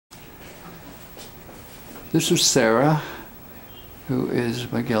This is Sarah, who is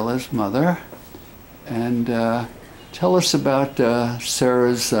Michaela's mother, and tell us about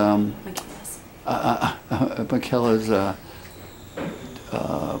Sarah's, Michaela's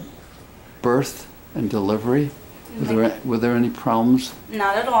birth and delivery. Were there any problems?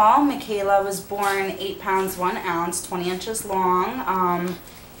 Not at all. Michaela was born 8 pounds 1 ounce, 20 inches long.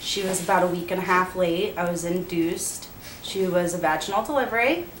 She was about a week and a half late. I was induced. She was a vaginal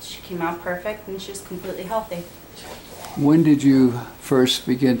delivery. She came out perfect and she was completely healthy. When did you first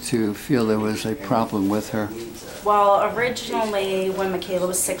begin to feel there was a problem with her? Well, originally when Michaela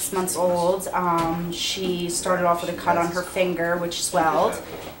was 6 months old, she started off with a cut on her finger which swelled,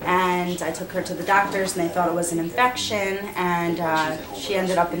 and I took her to the doctors and they thought it was an infection, and she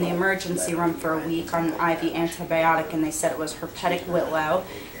ended up in the emergency room for a week on IV antibiotic, and they said it was herpetic whitlow,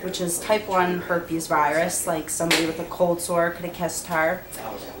 which is type 1 herpes virus, like somebody with a cold sore could have kissed her.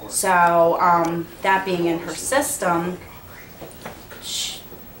 So that being in her system,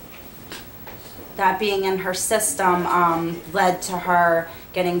 led to her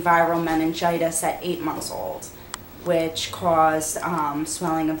getting viral meningitis at 8 months old, which caused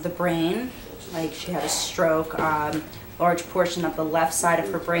swelling of the brain. Like, she had a stroke. Large portion of the left side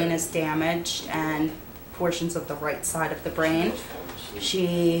of her brain is damaged and portions of the right side of the brain.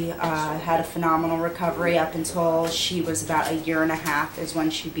 She had a phenomenal recovery up until she was about 1.5 years is when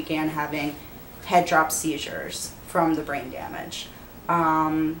she began having head drop seizures from the brain damage.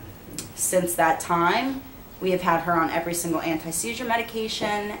 Since that time, we have had her on every single anti-seizure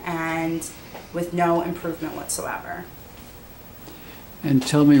medication and with no improvement whatsoever. And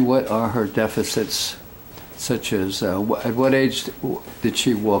tell me, what are her deficits, such as, at what age did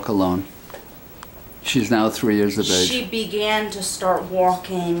she walk alone? She's now 3 years of age. She began to start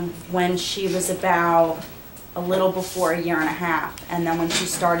walking when she was about a little before 1.5 years, and then when she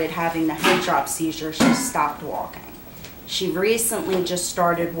started having the head drop seizure, she stopped walking. She recently just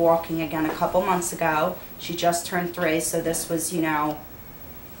started walking again a couple months ago. She just turned 3, so this was, you know,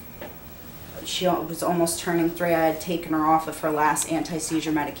 she was almost turning 3. I had taken her off of her last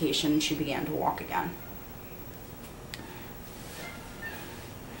anti-seizure medication and she began to walk again.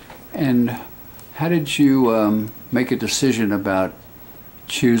 And how did you make a decision about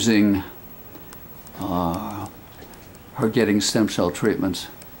choosing her getting stem cell treatments?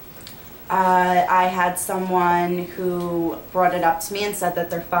 I had someone who brought it up to me and said that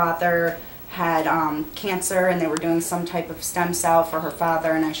their father had cancer and they were doing some type of stem cell for her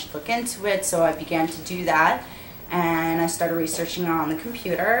father and I should look into it, so I began to do that. And I started researching on the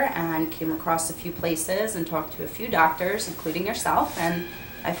computer and came across a few places and talked to a few doctors, including yourself, and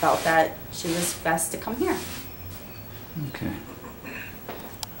I felt that she was best to come here. Okay.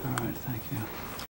 All right, thank you.